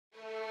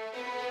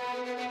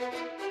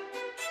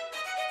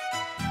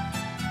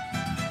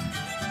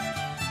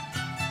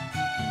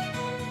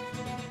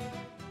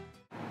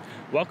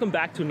Welcome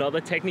back to another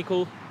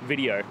technical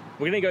video.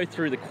 We're gonna go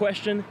through the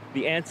question,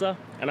 the answer,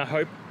 and I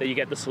hope that you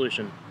get the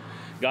solution.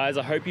 Guys,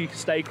 I hope you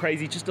stay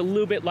crazy just a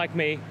little bit like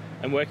me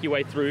and work your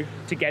way through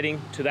to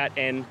getting to that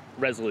end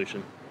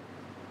resolution.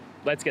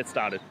 Let's get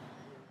started.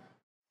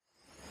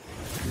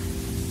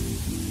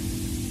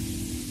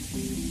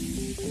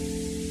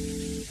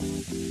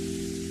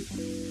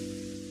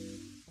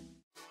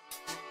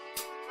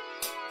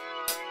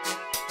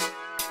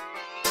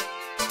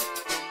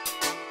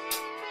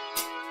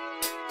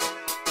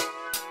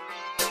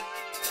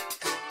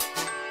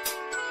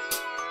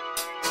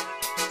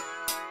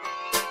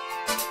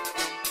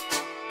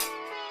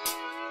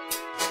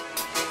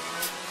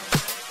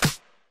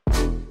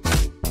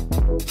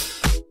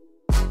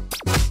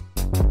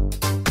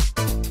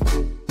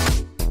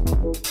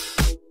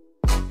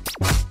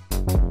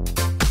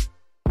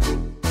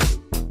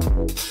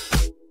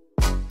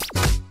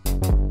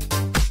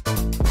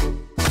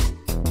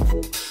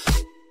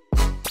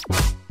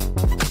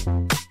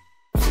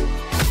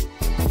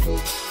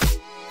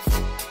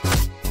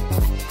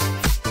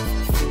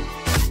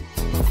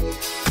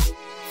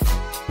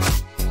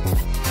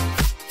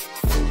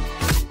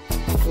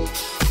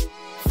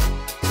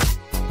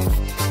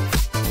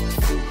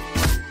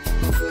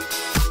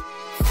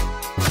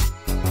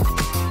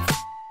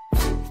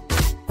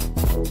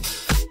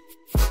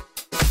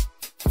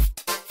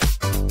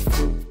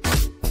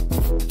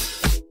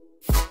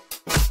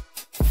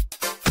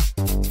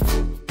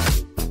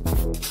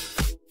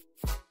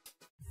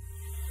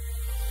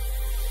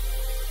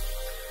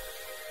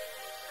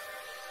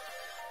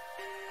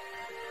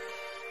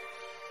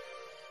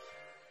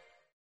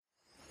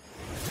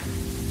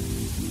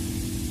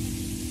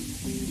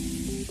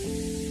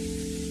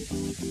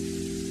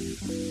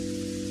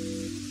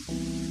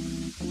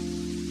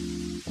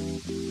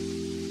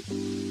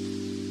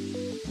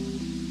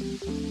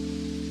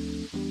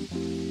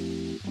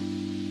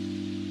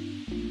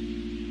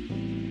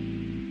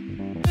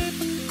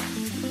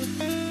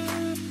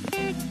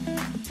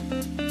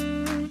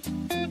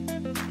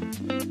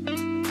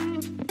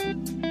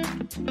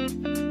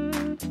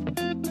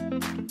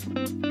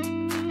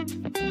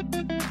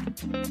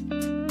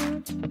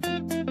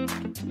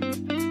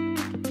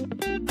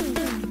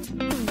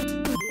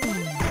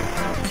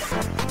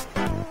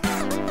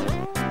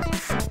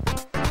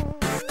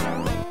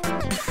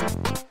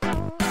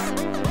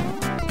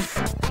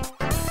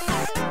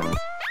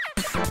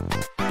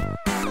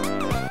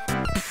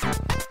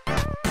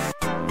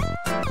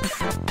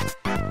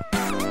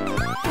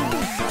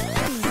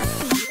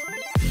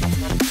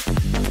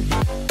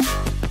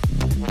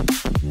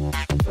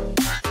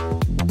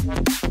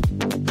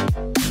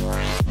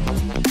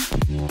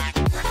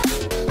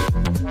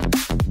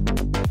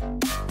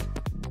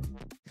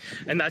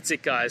 And that's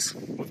it, guys.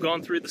 We've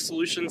gone through the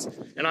solutions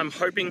and I'm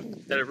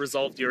hoping that it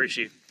resolved your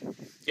issue.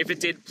 If it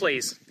did,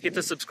 please hit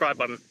the subscribe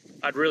button.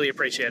 I'd really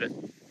appreciate it.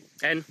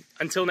 And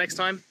until next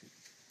time,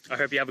 I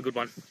hope you have a good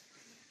one.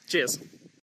 Cheers.